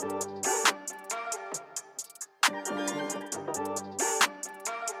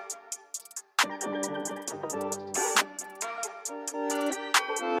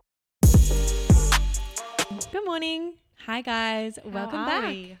Hi guys, welcome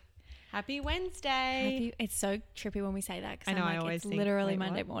back. Happy Wednesday. It's so trippy when we say that because I know, I always it's think, literally wait,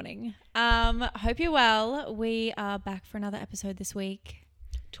 Monday what? morning. Hope you're well. We are back for another episode this week.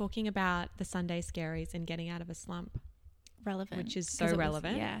 Talking about the Sunday Scaries and getting out of a slump. Relevant. Which is so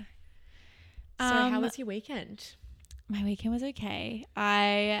relevant. Yeah. So how was your weekend? My weekend was okay.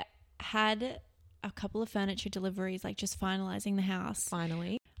 I had a couple of furniture deliveries, like just finalizing the house.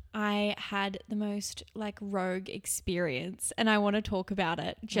 Finally. I had the most rogue experience and I want to talk about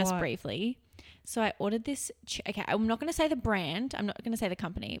it just briefly. So I ordered this. Okay, I'm not going to say the brand. I'm not going to say the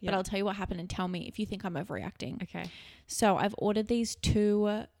company, but I'll tell you what happened and tell me if you think I'm overreacting. Okay. So I've ordered these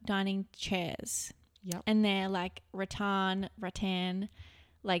 2 dining chairs. Yep. And they're rattan,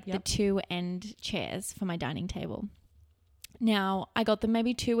 the 2 end chairs for my dining table. Now, I got them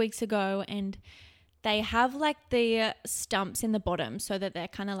maybe 2 weeks ago and they have the stumps in the bottom so that they're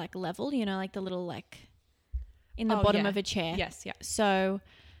kind of level, the little in the bottom of a chair. Yes, yeah. So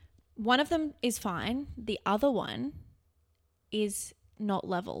one of them is fine. The other one is not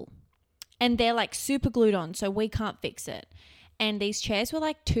level. And they're super glued on, so we can't fix it. And these chairs were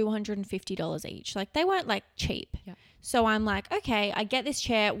 $250 each. They weren't cheap. Yeah. So I'm okay, I get this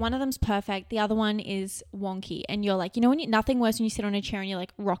chair. One of them's perfect. The other one is wonky. And you're when nothing worse when you sit on a chair and you're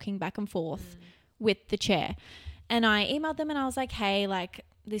rocking back and forth with the chair. And I emailed them and I was hey,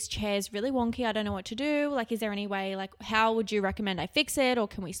 this chair's really wonky. I don't know what to do. Is there any way, how would you recommend I fix it? Or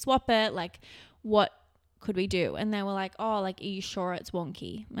can we swap it? What could we do? And they were are you sure it's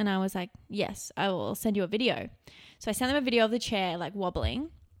wonky? And I was yes, I will send you a video. So I sent them a video of the chair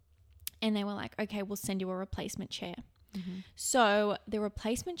wobbling. And they were okay, we'll send you a replacement chair. Mm-hmm. So the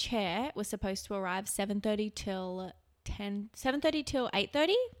replacement chair was supposed to arrive 7:30 till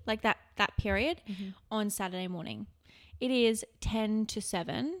 8:30, that period on Saturday morning. It is 10 to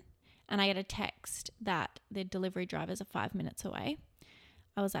 7 and I get a text that the delivery drivers are 5 minutes away.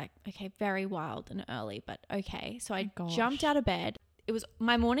 I was okay, very wild and early, but okay. So I jumped out of bed.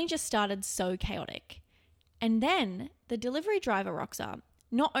 My morning just started so chaotic. And then the delivery driver rocks up.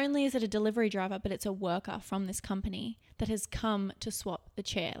 Not only is it a delivery driver, but it's a worker from this company that has come to swap the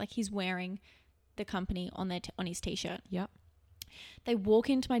chair. He's wearing the company on his t-shirt. Yep. They walk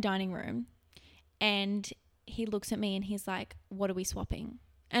into my dining room and he looks at me and he's what are we swapping?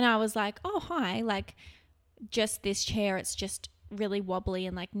 And I was oh, hi, just this chair. It's just really wobbly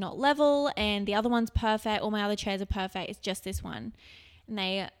and not level, and the other one's perfect. All my other chairs are perfect. It's just this one. And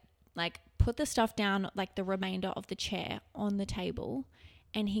they put the stuff down, the remainder of the chair on the table.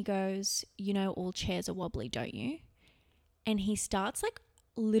 And he goes, all chairs are wobbly, don't you? And he starts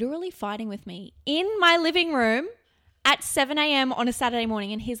literally fighting with me in my living room at 7 a.m. on a Saturday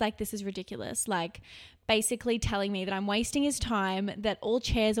morning. And he's this is ridiculous. Basically telling me that I'm wasting his time, that all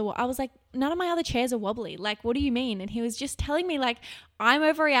chairs are, I was none of my other chairs are wobbly. What do you mean? And he was just telling me I'm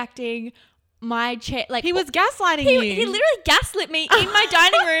overreacting. My chair, he was gaslighting you. He literally gaslit me in my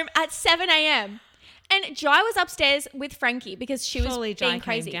dining room at 7 a.m. And Jai was upstairs with Frankie because she was being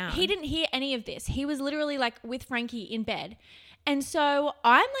crazy. He didn't hear any of this. He was literally with Frankie in bed. And so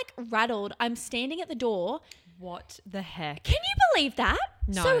I'm rattled. I'm standing at the door. What the heck? Can you believe that?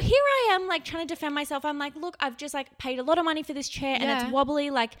 No. So here I am trying to defend myself. I'm look, I've just paid a lot of money for this chair and it's wobbly.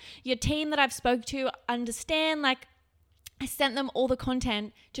 Your team that I've spoke to understand. I sent them all the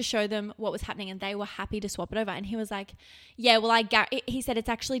content to show them what was happening and they were happy to swap it over. And he was yeah, well, he said it's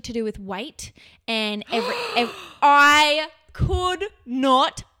actually to do with weight and I could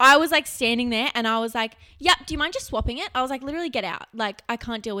not. I was sanding there and I was yep, do you mind just swapping it? I was literally get out. I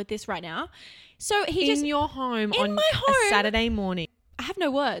can't deal with this right now. So he in your home on my home, a Saturday morning. I have no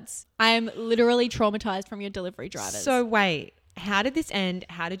words. I am literally traumatized from your delivery drivers. So wait, how did this end?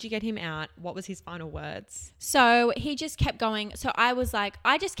 How did you get him out? What was his final words? So he just kept going. So I was I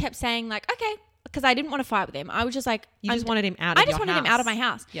just kept saying okay, because I didn't want to fight with him. I was just you just wanted him out of your house. I just wanted him out of my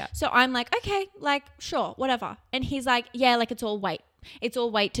house. Yeah. So I'm okay, sure, whatever. And he's yeah, it's all weight. It's all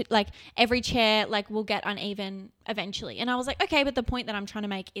weight to every chair will get uneven eventually. And I was okay, but the point that I'm trying to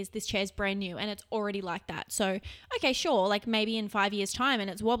make is this chair's brand new and it's already like that. So okay, sure, maybe in 5 years time and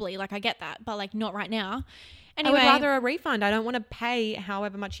it's wobbly, I get that, but not right now. Anyway, I would rather a refund. I don't want to pay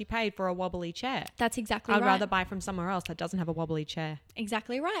however much you paid for a wobbly chair. That's exactly right. I'd rather buy from somewhere else that doesn't have a wobbly chair.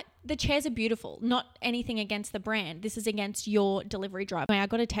 Exactly right. The chairs are beautiful. Not anything against the brand. This is against your delivery driver. I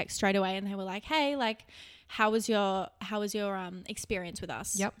got a text straight away and they were hey, how was your experience with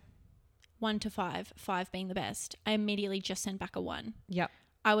us? Yep. 1 to 5, 5 being the best. I immediately just sent back a 1. Yep.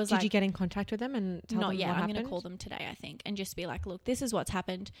 I was Did you get in contact with them and tell them not yet. what I'm happened? going to call them today, I think, and just be look, this is what's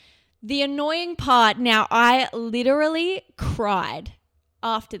happened. The annoying part, now I literally cried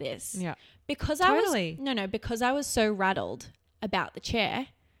after this. Yeah. because Totally. because I was so rattled about the chair,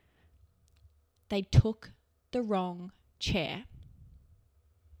 they took the wrong chair.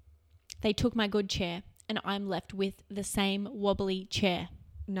 They took my good chair and I'm left with the same wobbly chair.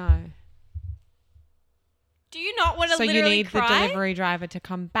 No. Do you not want to So literally you need cry? the delivery driver to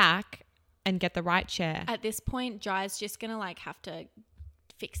come back and get the right chair. At this point, Jai's just going to like have to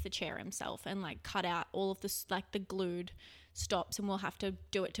fix the chair himself and like cut out all of this, like the glued stops, and we'll have to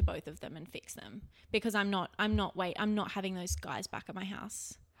do it to both of them and fix them because I'm not having those guys back at my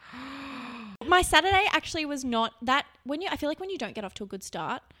house. My Saturday actually was not that I feel like when you don't get off to a good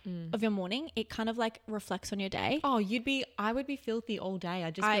start of your morning, it kind of like reflects on your day. Oh, I would be filthy all day.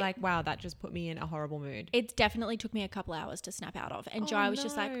 I'd just be like, wow, that just put me in a horrible mood. It definitely took me a couple hours to snap out of. And Jai was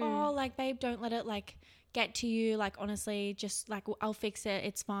just like, oh, like, babe, don't let it like get to you. Like, honestly, just like, I'll fix it.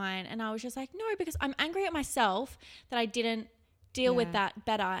 It's fine. And I was just like, no, because I'm angry at myself that I didn't deal with that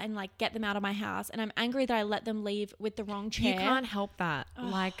better and like get them out of my house, and I'm angry that I let them leave with the wrong chair. You can't help that.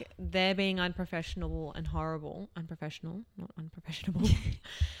 Like, they're being unprofessional and horrible. Unprofessional, not unprofessional.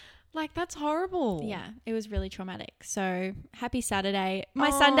 Like, that's horrible. Yeah, it was really traumatic. So happy Saturday. My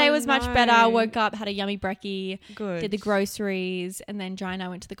Sunday was much better. I woke up, had a yummy brekkie, Good. did the groceries, and then Jai and I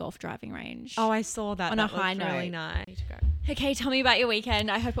went to the golf driving range. Oh, I saw that. On that a high looked really note. nice. Need to go. Okay, tell me about your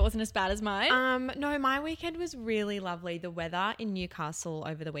weekend. I hope it wasn't as bad as mine. No, my weekend was really lovely. The weather in Newcastle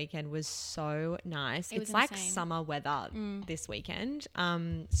over the weekend was so nice. It's like insane. summer weather this weekend.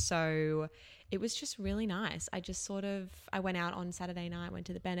 So it was just really nice. I went out on Saturday night, went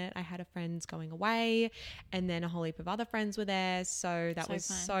to the Bennett. I had a friends going away, and then a whole heap of other friends were there. So that was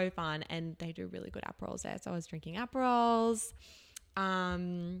so fun. And they do really good Aperols there. So I was drinking Aperols.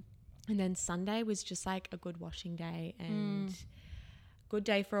 And then Sunday was just like a good washing day and good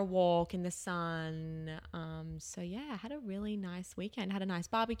day for a walk in the sun. So yeah, I had a really nice weekend. Had a nice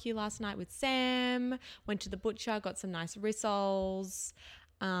barbecue last night with Sam. Went to the butcher, got some nice rissoles.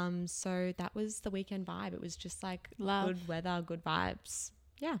 So that was the weekend vibe. It was just like good weather, good vibes.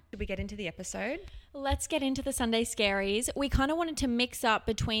 Yeah. Did we get into the episode? Let's get into the Sunday Scaries. We kind of wanted to mix up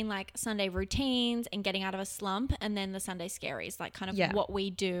between like Sunday routines and getting out of a slump, and then the Sunday Scaries, like kind of what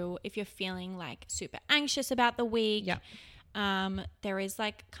we do if you're feeling like super anxious about the week. Yeah. There is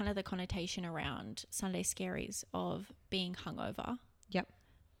like kind of the connotation around Sunday Scaries of being hungover. Yep.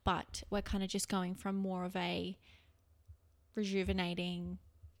 But we're kind of just going from more of a rejuvenating,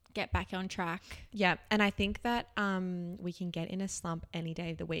 get back on track. Yeah. And I think that we can get in a slump any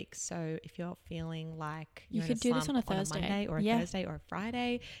day of the week. So if you're feeling like you could do this on a Thursday, on a Monday or a Thursday or a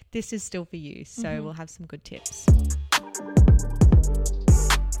Friday, this is still for you. So we'll have some good tips.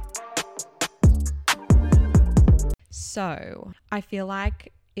 So I feel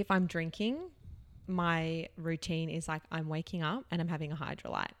like if I'm drinking, my routine is like I'm waking up and I'm having a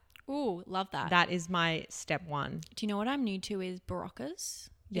hydrolyte. Ooh, love that. That is my step one. Do you know what I'm new to is Baroccas?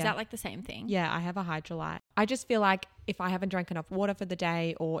 Is that like the same thing? Yeah, I have a hydrolyte. I just feel like if I haven't drank enough water for the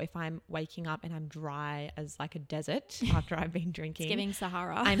day, or if I'm waking up and I'm dry as like a desert after I've been drinking. It's giving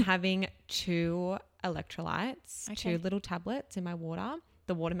Sahara. I'm having 2 electrolytes, 2 little tablets in my water.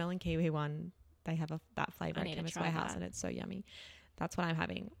 The watermelon kiwi one, they have that flavor at Chemist Warehouse and it's so yummy. That's what I'm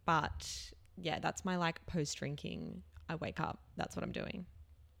having. But yeah, that's my like post-drinking. I wake up. That's what I'm doing.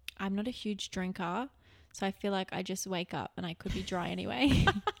 I'm not a huge drinker, so I feel like I just wake up and I could be dry anyway.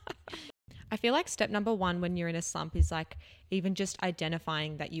 I feel like step number 1 when you're in a slump is like even just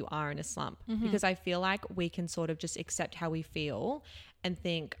identifying that you are in a slump, because I feel like we can sort of just accept how we feel and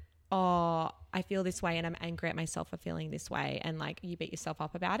think, oh, I feel this way and I'm angry at myself for feeling this way, and like you beat yourself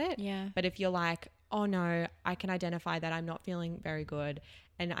up about it. Yeah. But if you're like, oh no, I can identify that I'm not feeling very good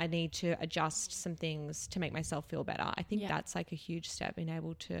and I need to adjust some things to make myself feel better. I think that's like a huge step in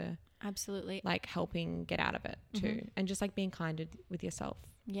able to absolutely like helping get out of it too, and just like being kind with yourself.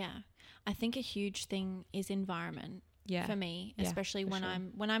 Yeah. I think a huge thing is environment. Yeah. For me, especially when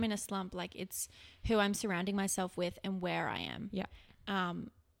I'm in a slump, like it's who I'm surrounding myself with and where I am. Yeah.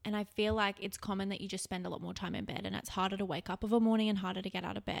 And I feel like it's common that you just spend a lot more time in bed, and it's harder to wake up of a morning and harder to get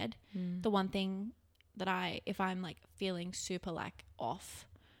out of bed. The one thing that if I'm like feeling super like off,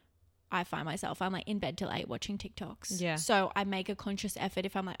 I find myself, I'm like in bed till 8 watching TikToks. Yeah. So I make a conscious effort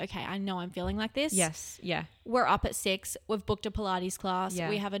if I'm like, okay, I know I'm feeling like this. Yes. Yeah. We're up at 6. We've booked a Pilates class. Yeah.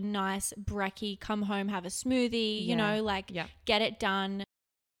 We have a nice brekkie, come home, have a smoothie, you know, like get it done.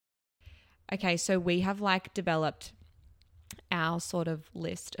 Okay. So we have like developed our sort of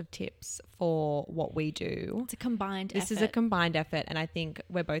list of tips for what we do. It's a combined effort. This is a combined effort, and I think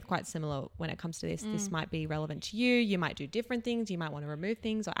we're both quite similar when it comes to this. This might be relevant to you. You might do different things. You might want to remove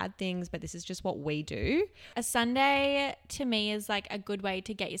things or add things, but this is just what we do. A Sunday to me is like a good way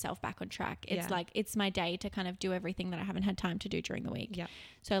to get yourself back on track. It's like, it's my day to kind of do everything that I haven't had time to do during the week. Yeah.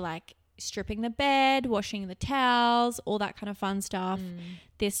 So like stripping the bed, washing the towels, all that kind of fun stuff.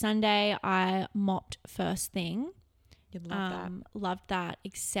 This Sunday I mopped first thing. You'd love that. Loved that,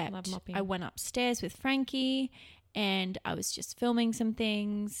 except Love mopping. I went upstairs with Frankie and I was just filming some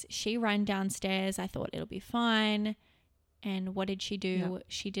things. She ran downstairs. I thought it'll be fine. And what did she do? Yep.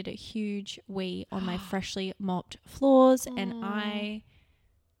 She did a huge wee on my freshly mopped floors. And I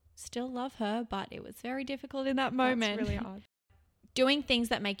still love her, but it was very difficult in that moment. That's really hard. Doing things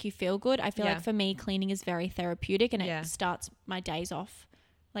that make you feel good. I feel like for me, cleaning is very therapeutic and it starts my days off.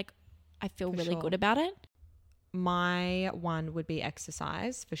 Like I feel really good about it. My one would be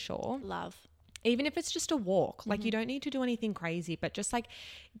exercise for sure. Love. Even if it's just a walk, like you don't need to do anything crazy, but just like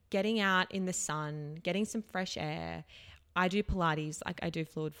getting out in the sun, getting some fresh air. I do Pilates, like I do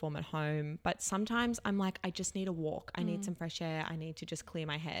fluid form at home, but sometimes I'm like, I just need a walk. I need some fresh air. I need to just clear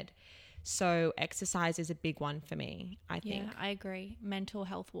my head. So exercise is a big one for me, I think. Yeah, I agree. Mental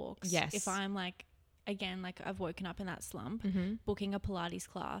health walks. Yes. If I'm like, again, like I've woken up in that slump, booking a Pilates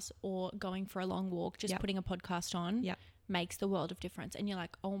class or going for a long walk, just putting a podcast on makes the world of difference. And you're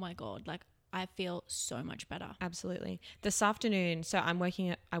like, oh my God, like I feel so much better. Absolutely. This afternoon, so I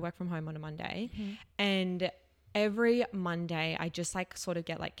work from home on a Monday and every Monday I just like sort of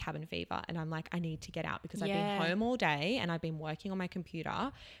get like cabin fever and I'm like, I need to get out because I've been home all day and I've been working on my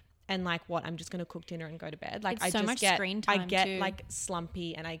computer. And like I'm just going to cook dinner and go to bed. Like it's so much screen time I get too. like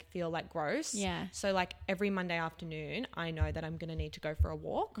slumpy and I feel like gross. Yeah. So like every Monday afternoon, I know that I'm going to need to go for a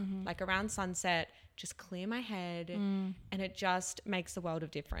walk, like around sunset, just clear my head and it just makes a world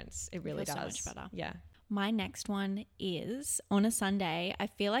of difference. It really does. So much better. Yeah. My next one is on a Sunday. I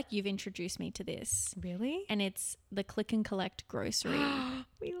feel like you've introduced me to this. Really? And it's the click and collect grocery.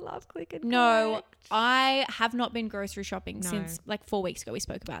 We love click and collect. No, I have not been grocery shopping since like 4 weeks ago. We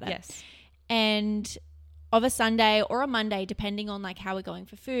spoke about it. Yes. And of a Sunday or a Monday, depending on like how we're going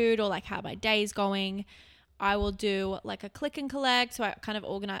for food or like how my day's going, I will do like a click and collect. So I kind of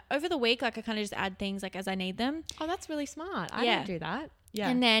organize over the week. Like I kind of just add things like as I need them. Oh, that's really smart. I don't do that. Yeah.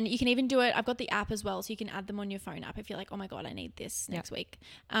 And then you can even do it. I've got the app as well. So you can add them on your phone app if you're like, oh my God, I need this next week.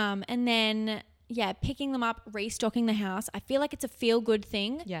 And then, picking them up, restocking the house. I feel like it's a feel good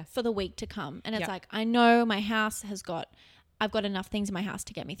thing for the week to come. And it's like, I know my house I've got enough things in my house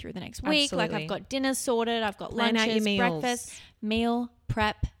to get me through the next week. Absolutely. Like I've got dinners sorted. I've got Plan out your lunches, meals. breakfast, meal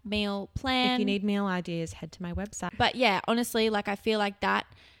prep, meal plan. If you need meal ideas, head to my website. But yeah, honestly, like I feel like that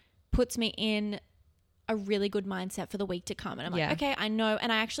puts me in a really good mindset for the week to come. And I'm like, okay, I know.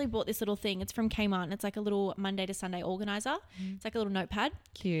 And I actually bought this little thing. It's from Kmart and it's like a little Monday to Sunday organizer. It's like a little notepad.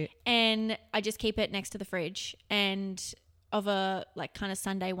 Cute. And I just keep it next to the fridge. And of a like kind of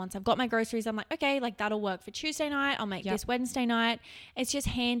Sunday, once I've got my groceries, I'm like, okay, like that'll work for Tuesday night. I'll make this Wednesday night. It's just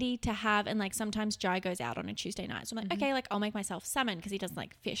handy to have. And like sometimes Jai goes out on a Tuesday night. So I'm like, okay, like I'll make myself salmon because he doesn't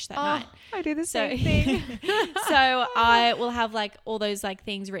like fish that night. I do the same thing. So I will have like all those like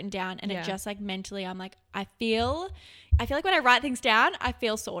things written down and it just like mentally I'm like, I feel like when I write things down, I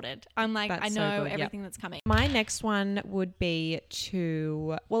feel sorted. I'm like, I know everything that's coming. My next one would be it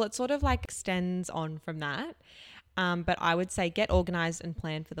sort of like extends on from that. But I would say get organized and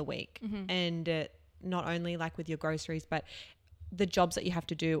plan for the week. And not only like with your groceries, but the jobs that you have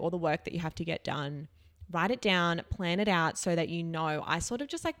to do or the work that you have to get done. Write it down, plan it out so that you know. I sort of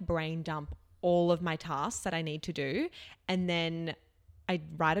just like brain dump all of my tasks that I need to do. And then I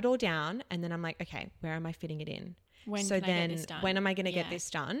write it all down and then I'm like, okay, where am I fitting it in? When am I going to get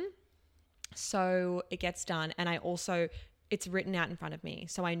this done? So it gets done. And I also, it's written out in front of me.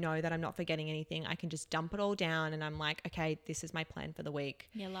 So I know that I'm not forgetting anything. I can just dump it all down and I'm like, okay, this is my plan for the week.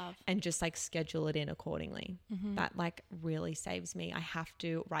 Yeah, love. And just like schedule it in accordingly. That like really saves me. I have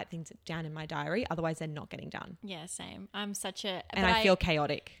to write things down in my diary. Otherwise they're not getting done. Yeah, same. I'm such and I feel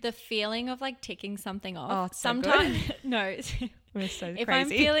chaotic. The feeling of like ticking something off. Oh, it's sometimes so good. No. We're so if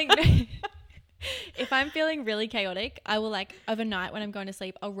crazy. If I'm feeling really chaotic, I will like overnight when I'm going to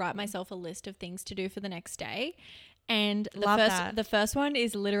sleep, I'll write myself a list of things to do for the next day. And the first one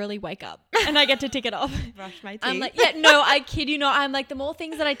is literally wake up and I get to tick it off. Brush my teeth. I'm like, I kid you not. I'm like, the more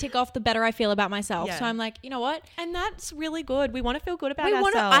things that I tick off, the better I feel about myself. Yeah. So I'm like, you know what? And that's really good. We want to feel good about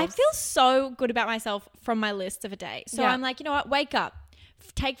ourselves. I feel so good about myself from my lists of a day. So I'm like, you know what? Wake up.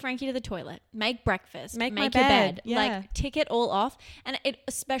 Take Frankie to the toilet, make breakfast, make your bed. Yeah. Like tick it all off. And it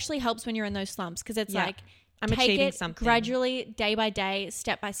especially helps when you're in those slumps because it's like I'm take achieving it something. gradually, day by day,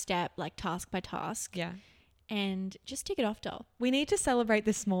 step by step, like task by task. Yeah. And just tick it off, doll. We need to celebrate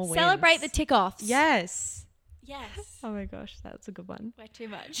the small wins. Celebrate the tick offs. Yes. Yes. Oh my gosh, that's a good one. Way too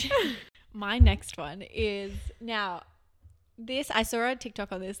much. My next one is now this. I saw a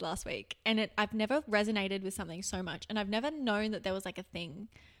TikTok on this last week, and I've never resonated with something so much, and I've never known that there was like a thing,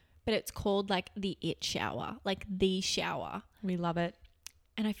 but it's called like the it shower, like the shower. We love it.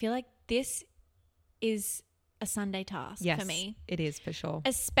 And I feel like this is a Sunday task for me. It is for sure.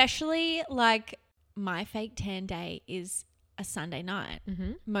 Especially like my fake tan day is a Sunday night.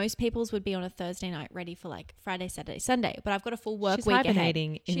 Mm-hmm. Most people's would be on a Thursday night ready for like Friday, Saturday, Sunday, but I've got a full work She's week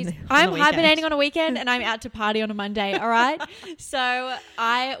hibernating ahead. on I'm the weekend. hibernating on a weekend and I'm out to party on a Monday. All right. So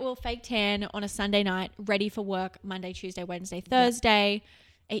I will fake tan on a Sunday night, ready for work Monday, Tuesday, Wednesday, Thursday.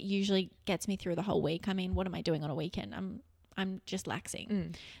 Yeah. It usually gets me through the whole week. I mean, what am I doing on a weekend? I'm just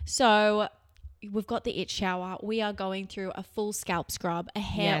laxing. So we've got the it shower. We are going through a full scalp scrub, a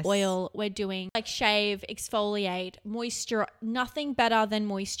hair oil. We're doing like shave, exfoliate, moisture. Nothing better than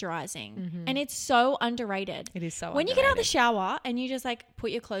moisturizing. Mm-hmm. And it's so underrated. It is so when underrated. you get out of the shower and you just like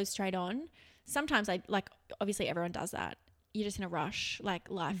put your clothes straight on, sometimes obviously everyone does that. You're just in a rush, like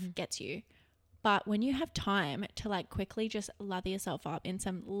life gets you. But when you have time to like quickly just lather yourself up in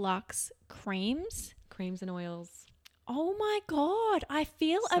some luxe creams and oils. Oh my God, I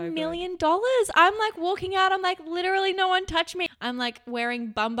feel So $1 million. I'm like walking out. I'm like, literally no one touched me. I'm like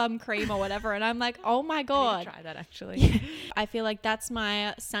wearing bum cream or whatever. And I'm like, oh my God. I need to try that actually. I feel like that's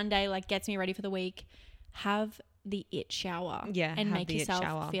my Sunday, like gets me ready for the week. Have the it shower. Yeah. And make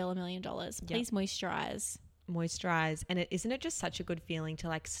yourself feel $1 million. Please moisturize. And isn't it just such a good feeling to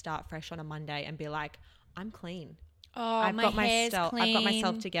like start fresh on a Monday and be like, I'm clean. Oh, I've got hair's clean. I've got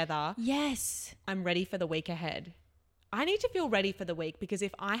myself together. Yes. I'm ready for the week ahead. I need to feel ready for the week because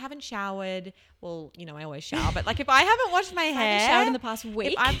if I haven't showered, well, you know, I always shower, but like if I haven't washed my hair, I haven't showered in the past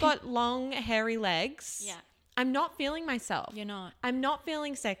week. If I've got long, hairy legs, I'm not feeling myself. You're not. I'm not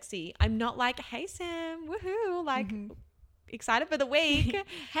feeling sexy. I'm not like, hey, Sam, woohoo, like excited for the week.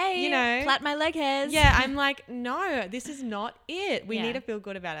 Hey, you know, plait my leg hairs. Yeah, I'm like, no, this is not it. We need to feel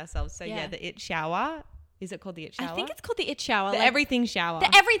good about ourselves. So the it shower. Is it called the it shower? I think it's called the it shower. The everything shower.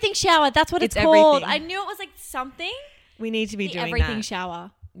 The everything shower. That's what it's called. Everything. I knew it was like something. We need to be doing everything that.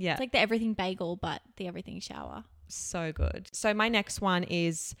 shower. Yeah. It's like the everything bagel, but the everything shower. So good. So my next one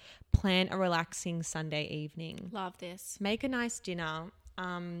is plan a relaxing Sunday evening. Love this. Make a nice dinner.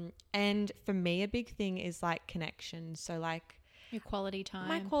 And for me, a big thing is like connection. So like your quality time.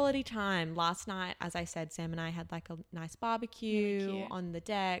 My quality time. Last night, as I said, Sam and I had like a nice barbecue on the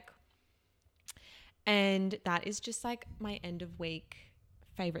deck. And that is just like my end of week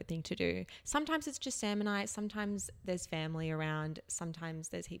favorite thing to do. Sometimes it's just Sam and I. Sometimes there's family around. Sometimes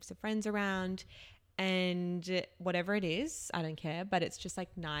there's heaps of friends around. And whatever it is, I don't care. But it's just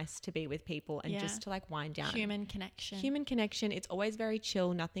like nice to be with people and just to like wind down. Human connection. Human connection. It's always very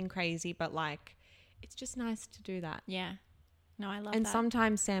chill, nothing crazy. But like it's just nice to do that. Yeah. No, I love that. And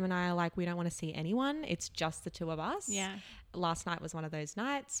sometimes Sam and I are like, we don't want to see anyone. It's just the two of us. Yeah. Last night was one of those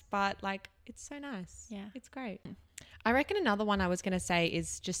nights, but like, it's so nice. Yeah. It's great. I reckon another one I was going to say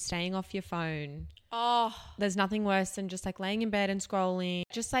is just staying off your phone. Oh. There's nothing worse than just like laying in bed and scrolling.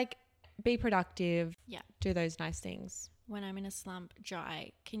 Just like be productive. Yeah. Do those nice things. When I'm in a slump,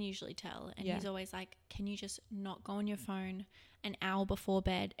 Jai can usually tell. And he's always like, can you just not go on your phone an hour before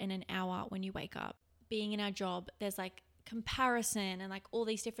bed and an hour when you wake up? Being in our job, there's like comparison and like all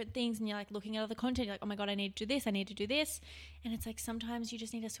these different things, and you're like looking at other content, you're like, oh my God, I need to do this, I need to do this. And it's like sometimes you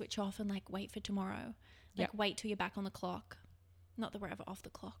just need to switch off and like wait for tomorrow, like wait till you're back on the clock. Not that we're ever off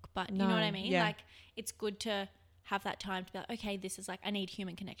the clock, but you know what I mean? Like it's good to have that time to be like, okay, this is like, I need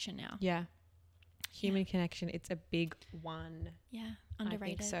human connection now. Human connection, it's a big one. Underrated. I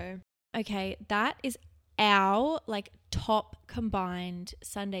think so. Okay, that is our like top combined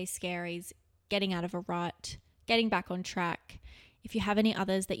Sunday scaries, getting out of a rut, getting back on track. If you have any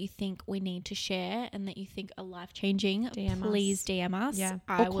others that you think we need to share and that you think are life-changing, please DM us.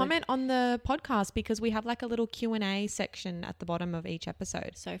 Or comment on the podcast because we have like a little Q&A section at the bottom of each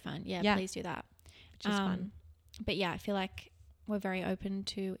episode. So fun. Please do that. Which is fun. But I feel like we're very open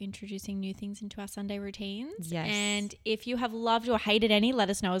to introducing new things into our Sunday routines. Yes. And if you have loved or hated any, let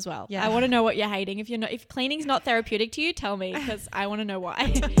us know as well. I want to know what you're hating. If cleaning's not therapeutic to you, tell me because I want to know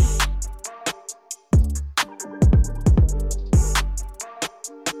why.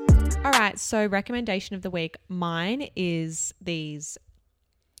 All right, so recommendation of the week. Mine is these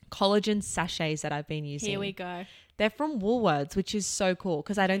collagen sachets that I've been using. Here we go. They're from Woolworths, which is so cool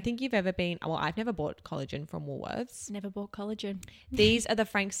because I don't think you've ever been. Well, I've never bought collagen from Woolworths. Never bought collagen. These are the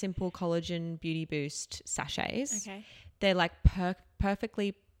Frank Simple Collagen Beauty Boost sachets. Okay. They're like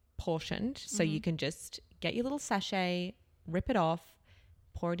perfectly portioned, so you can just get your little sachet, rip it off,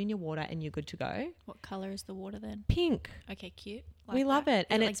 pour it in your water, and you're good to go. What color is the water then? Pink. Okay, cute. We love it.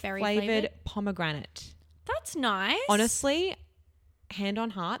 And it's very flavored pomegranate. That's nice. Honestly, hand on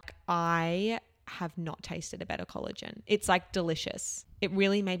heart, I have not tasted a better collagen. It's like delicious. It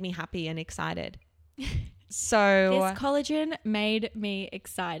really made me happy and excited. So this collagen made me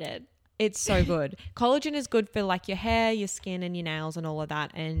excited. It's so good. Collagen is good for like your hair, your skin and your nails and all of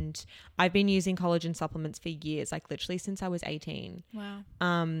that. And I've been using collagen supplements for years, like literally since I was 18. Wow.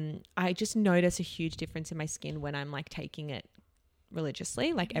 I just notice a huge difference in my skin when I'm like taking it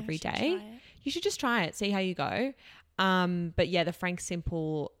religiously, like every day. You should just try it, see how you go. But yeah, the Frank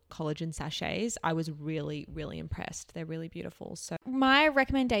Simple collagen sachets, I was really, really impressed. They're really beautiful. So my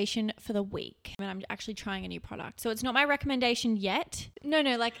recommendation for the week, and I'm actually trying a new product. So it's not my recommendation yet. No,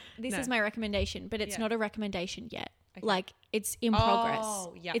 like this is my recommendation, but it's not a recommendation yet. Okay. Like it's in progress.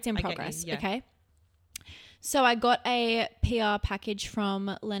 Oh, yeah. It's in progress. Yeah. Okay. So I got a PR package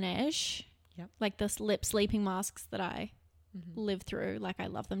from Laneige, like the lip sleeping masks that I live through. Like I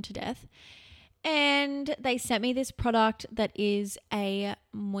love them to death. And they sent me this product that is a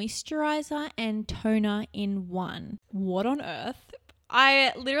moisturizer and toner in one. What on earth?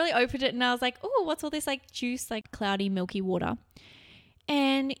 I literally opened it and I was like, oh, what's all this like juice, like cloudy, milky water?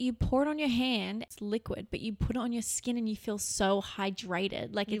 And you pour it on your hand. It's liquid, but you put it on your skin and you feel so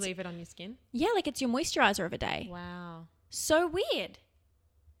hydrated. Like you leave it on your skin? Yeah, like it's your moisturizer of a day. Wow. So weird.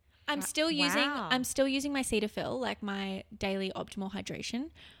 I'm still using my Cetaphil, like my daily optimal hydration,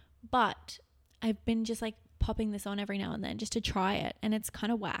 but I've been just like popping this on every now and then just to try it, and it's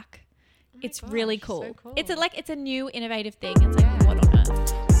kind of whack. It's really cool. So cool. It's a new innovative thing. It's like what on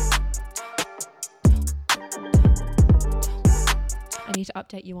earth? I need to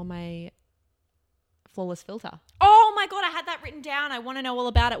update you on my flawless filter. Oh my God, I had that written down. I want to know all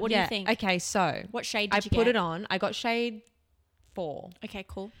about it. What do you think? Okay, so what shade did you get? I put it on. I got shade 4. Okay,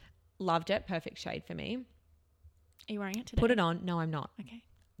 cool. Loved it. Perfect shade for me. Are you wearing it today? Put it on. No, I'm not. Okay.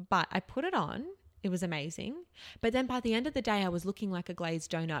 But I put it on. It was amazing. But then by the end of the day, I was looking like a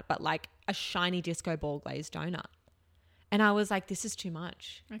glazed donut, but like a shiny disco ball glazed donut. And I was like, this is too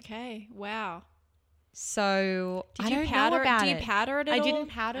much. Okay. Wow. So did you powder it? Do you powder it at all? I didn't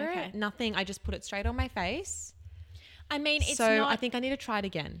powder it. Nothing. I just put it straight on my face. I mean, it's so not, I think I need to try it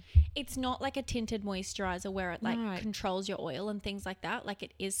again. It's not like a tinted moisturizer where it like controls your oil and things like that. Like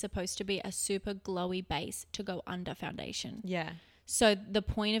it is supposed to be a super glowy base to go under foundation. Yeah. So the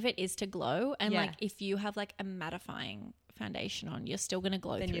point of it is to glow, and like if you have like a mattifying foundation on, you're still going to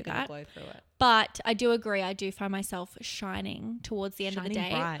glow through that. Then you're going to glow through it. But I do agree. I do find myself shining towards the end of the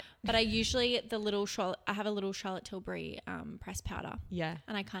day. Bright. But I usually I have a little Charlotte Tilbury pressed powder. Yeah.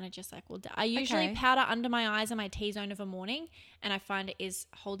 And I kind of just like I usually powder under my eyes and my T-zone of a morning, and I find it is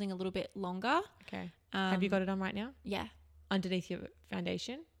holding a little bit longer. Okay. Have you got it on right now? Yeah. Underneath your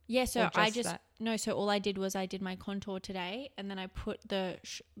foundation? Yeah, so so all I did was I did my contour today, and then I put the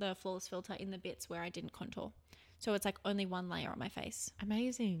flawless filter in the bits where I didn't contour. So it's like only one layer on my face.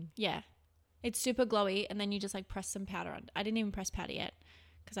 Amazing. Yeah. It's super glowy, and then you just like press some powder on. I didn't even press powder yet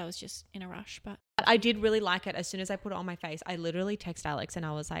because I was just in a rush, but I did really like it. As soon as I put it on my face, I literally text Alex and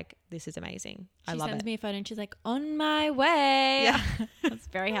I was like, this is amazing. I love it. She sends me a photo and she's like, on my way. Yeah. I was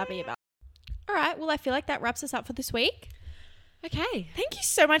very happy about it. All right. Well, I feel like that wraps us up for this week. Okay. Thank you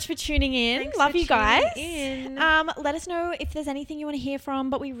so much for tuning in. Thanks Love for you guys. In. Let us know if there's anything you want to hear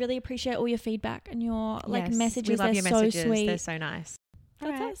from, but we really appreciate all your feedback and your messages. We love your messages. So sweet. They're so nice.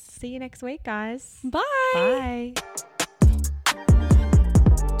 That's us. See you next week, guys. Bye. Bye.